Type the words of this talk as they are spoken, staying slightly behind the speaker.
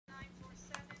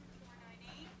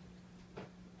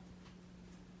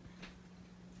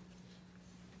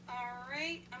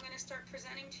start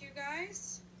presenting to you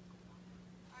guys.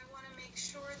 I want to make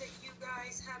sure that you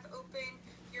guys have open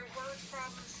your word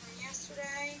problems from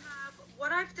yesterday.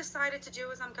 What I've decided to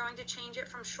do is I'm going to change it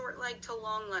from short leg to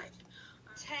long leg.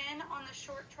 10 on the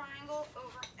short triangle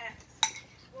over x.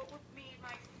 What would be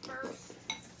my first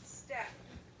step?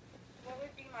 What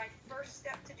would be my first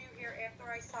step to do here after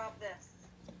I solve this?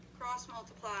 Cross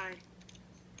multiply.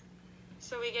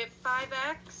 So we get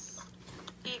 5x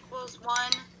equals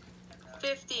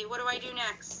 150. What do I do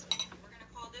next? We're going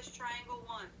to call this triangle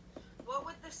 1. What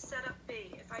would the setup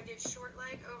be if I did short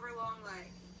leg over long leg?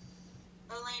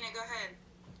 Elena, go ahead.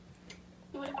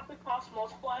 You would have to cross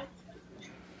multiply.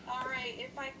 All right,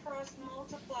 if I cross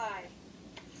multiply,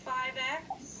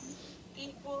 5x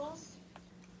equals,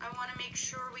 I want to make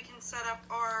sure we can set up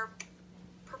our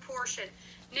proportion.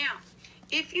 Now,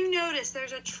 if you notice,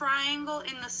 there's a triangle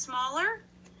in the smaller,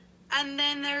 and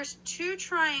then there's two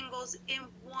triangles in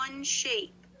one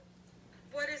shape.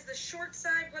 What is the short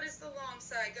side? What is the long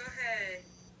side? Go ahead.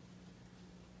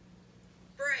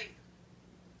 Bright.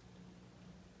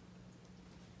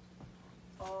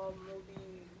 Will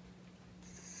be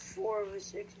 4 over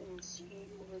 6 and z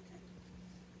over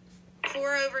 10.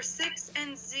 4 over 6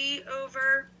 and z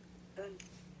over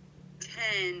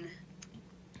 10.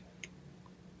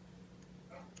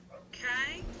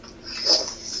 Okay.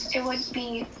 It would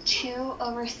be 2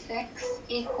 over 6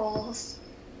 equals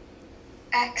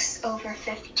x over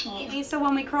 15. Okay, so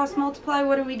when we cross multiply,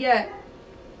 what do we get?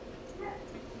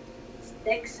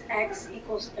 6x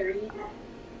equals 30.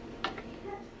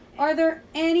 Are there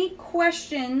any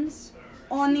questions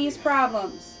on these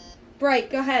problems? Bright,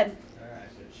 go ahead.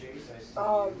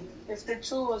 If the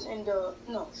 2 was in the,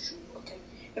 no, shoot, okay.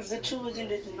 If the 2 was in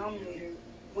the denominator,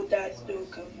 would that still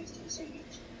come as the same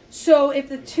answer? So if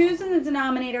the 2's in the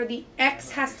denominator, the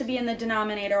x has to be in the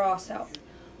denominator also.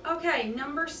 Okay,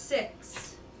 number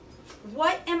 6.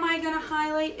 What am I going to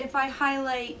highlight if I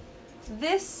highlight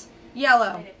this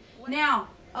yellow? Now,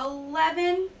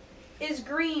 11 is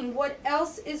green. What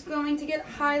else is going to get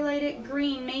highlighted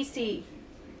green, Macy?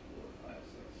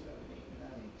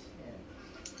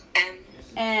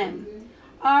 M.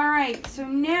 All right, so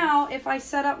now if I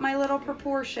set up my little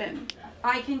proportion,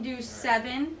 I can do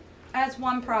 7 as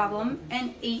one problem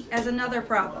and 8 as another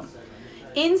problem.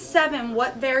 In 7,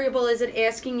 what variable is it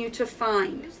asking you to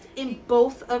find in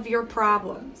both of your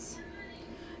problems?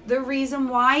 The reason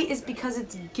why is because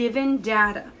it's given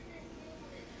data.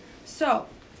 So,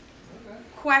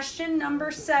 question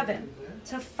number 7,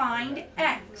 to find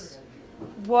x,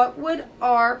 what would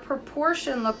our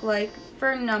proportion look like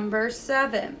for number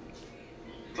 7?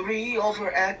 3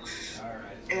 over x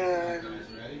and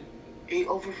 8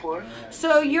 over 4.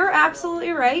 So you're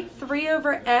absolutely right, 3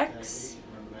 over x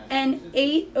and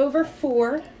 8 over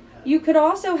 4. You could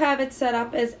also have it set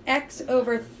up as x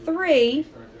over 3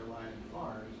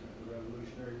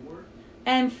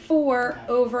 and 4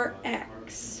 over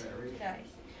x. Okay.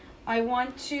 I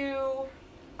want to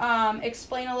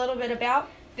explain a little bit about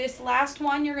this last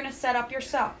one. You're going to set up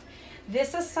yourself.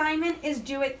 This assignment is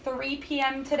due at 3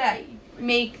 p.m. today.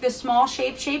 Make the small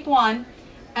shape 1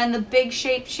 and the big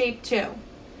shape 2.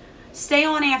 Stay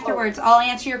on afterwards. I'll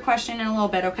answer your question in a little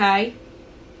bit, okay?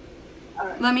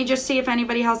 Let me just see if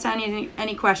anybody else has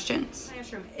any questions.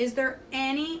 Is there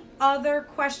any other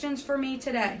questions for me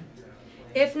today?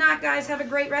 If not, guys, have a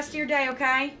great rest of your day,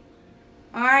 okay?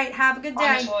 All right, have a good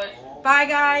day. Bye,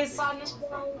 guys.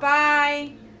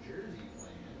 Bye.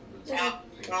 Bye.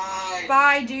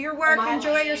 Bye. Do your work.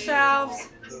 Enjoy yourselves.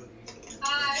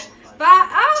 Bye. Bye.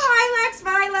 Oh, hi, Lex.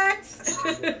 Bye, Lex.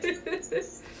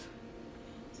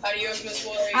 Adios, Miss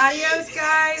White. Adios,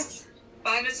 guys.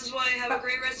 Bye, Mrs. White. Have a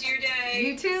great rest of your day.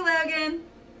 You too, Logan.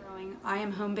 I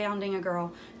am homebounding a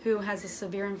girl who has a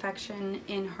severe infection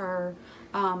in her,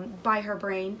 by her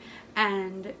brain,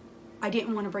 and I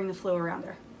didn't want to bring the flu around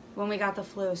her when we got the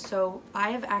flu. So I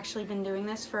have actually been doing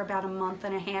this for about a month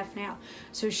and a half now.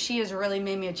 So she has really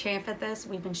made me a champ at this.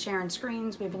 We've been sharing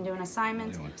screens. We've been doing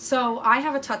assignments. So I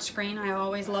have a touch screen. I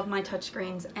always love my touch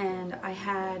screens. And I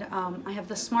have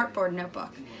the Smartboard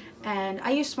notebook. And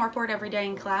I use Smartboard every day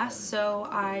in class. So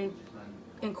I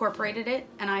incorporated it,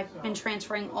 and I've been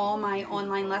transferring all my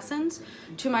online lessons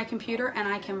to my computer, and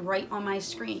I can write on my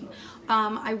screen.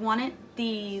 I wanted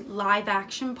the live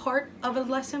action part of a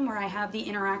lesson where I have the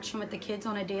interaction with the kids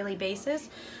on a daily basis.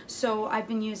 So I've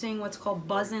been using what's called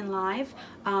Buzz in Live.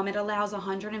 It allows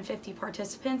 150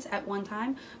 participants at one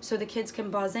time, so the kids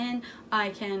can buzz in. I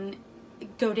can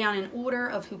go down in order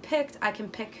of who picked. I can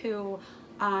pick who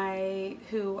I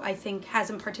think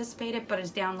hasn't participated but is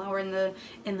down lower in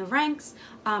the ranks,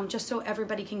 just so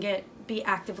everybody can be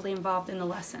actively involved in the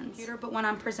lessons. But when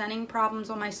I'm presenting problems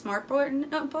on my smartboard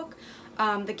notebook,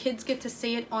 the kids get to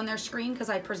see it on their screen because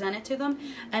I present it to them,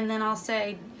 and then I'll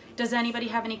say, does anybody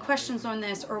have any questions on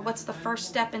this, or what's the first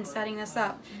step in setting this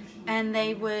up? And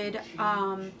they would,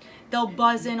 they'll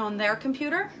buzz in on their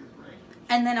computer,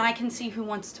 and then I can see who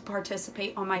wants to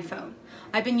participate on my phone.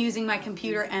 I've been using my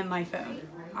computer and my phone.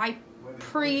 I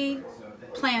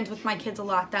pre-planned with my kids a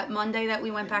lot. That Monday that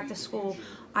we went back to school,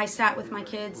 I sat with my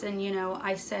kids and, you know,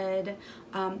 I said,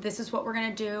 this is what we're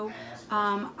going to do.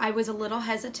 I was a little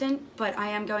hesitant, but I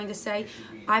am going to say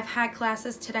I've had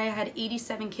classes today. I had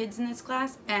 87 kids in this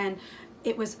class, and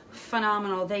it was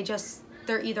phenomenal.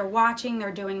 They're either watching,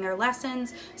 they're doing their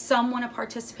lessons. Some want to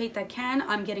participate that can.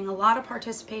 I'm getting a lot of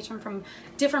participation from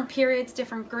different periods,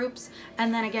 different groups.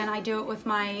 And then again, I do it with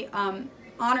my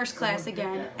honors class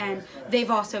again, and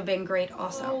they've also been great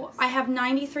also. So I have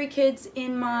 93 kids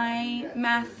in my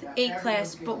Math 8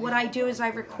 class, but what I do is I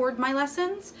record my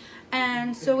lessons,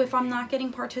 and so if I'm not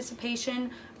getting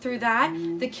participation through that,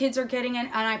 the kids are getting it,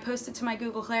 and I post it to my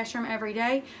Google Classroom every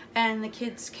day, and the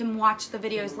kids can watch the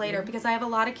videos later, because I have a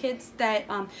lot of kids that,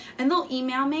 and they'll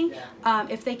email me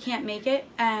if they can't make it,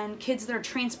 and kids that are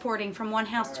transporting from one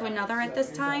house to another at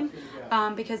this time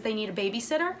because they need a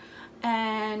babysitter.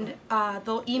 And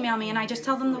they'll email me, and I just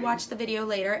tell them to watch the video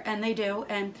later, and they do.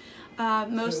 And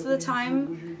most of the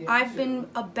time, I've been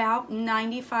about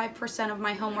 95% of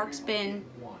my homework's been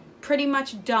pretty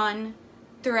much done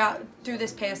through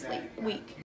this past week.